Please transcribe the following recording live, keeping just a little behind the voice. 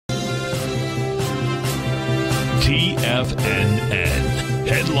TFNN.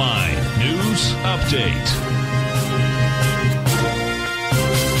 Headline News Update.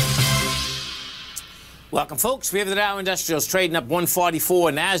 Welcome, folks. We have the Dow Industrials trading up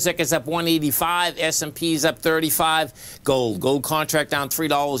 144. NASDAQ is up 185. S&P is up 35. Gold contract down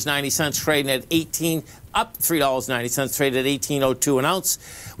 $3.90, trading at up $3.90, traded at $18.02 an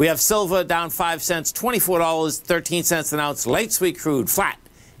ounce. We have silver down 5 cents, $24.13 an ounce. Light sweet crude flat,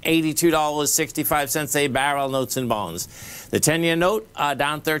 $82.65 a barrel. Notes and bonds. The 10-year note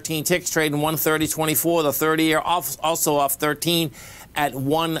down 13 ticks, trading 130.24. The 30-year also off 13 at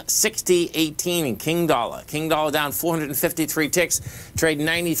 160.18. And King Dollar down 453 ticks, trading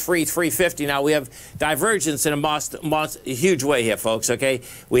 93.350. Now we have divergence in a huge way here, folks. Okay,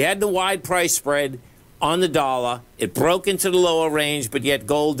 we had the wide price spread on the dollar. It broke into the lower range, but yet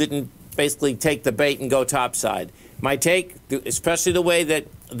gold didn't basically take the bait and go topside. My take, especially the way that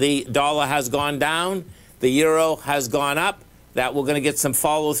the dollar has gone down, the euro has gone up, that we're going to get some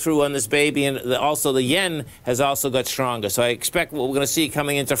follow-through on this baby, and also the yen has also got stronger. So I expect what we're going to see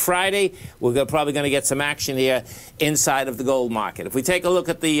coming into Friday, we're probably going to get some action here inside of the gold market. If we take a look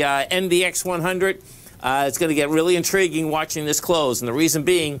at the NDX 100, it's going to get really intriguing watching this close, and the reason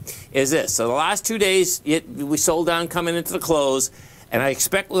being is this. So the last 2 days, we sold down coming into the close, and I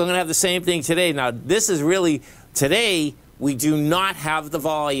expect we're going to have the same thing today. Now, this is really, today, we do not have the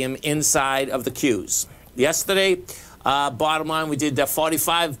volume inside of the Qs. Yesterday, bottom line, we did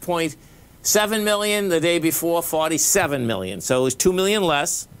 45.7 million. The day before, 47 million. So it was 2 million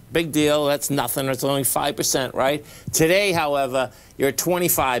less. Big deal. That's nothing. It's only 5%, right? Today, however, you're at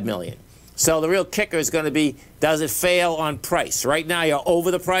 25 million. So the real kicker is going to be, does it fail on price? Right now, you're over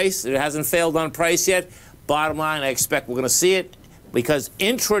the price. It hasn't failed on price yet. Bottom line, I expect we're going to see it, because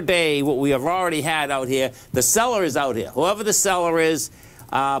intraday, what we have already had out here, the seller is out here. Whoever the seller is,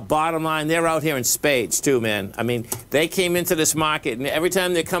 bottom line, they're out here in spades too, man. I mean, they came into this market, and every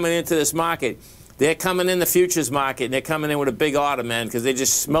time they're coming into this market, they're coming in the futures market, and they're coming in with a big order, man, because they're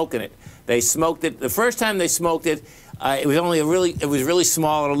just smoking it. They smoked it. The first time they smoked it, it was really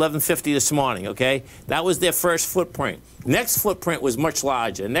small at 11:50 this morning, okay? That was their first footprint. Next footprint was much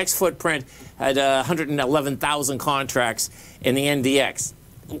larger. Next footprint had 111,000 contracts in the NDX.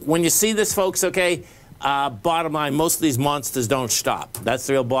 When you see this, folks, okay, bottom line, most of these monsters don't stop. That's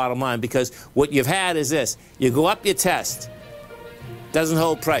the real bottom line, because what you've had is this. You go up your test, doesn't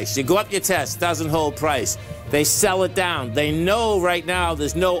hold price. You go up your test, doesn't hold price. They sell it down. They know right now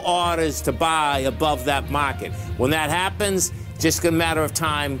there's no orders to buy above that market. When that happens, just a matter of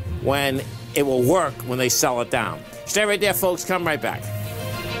time when it will work when they sell it down. Stay right there, folks. Come right back.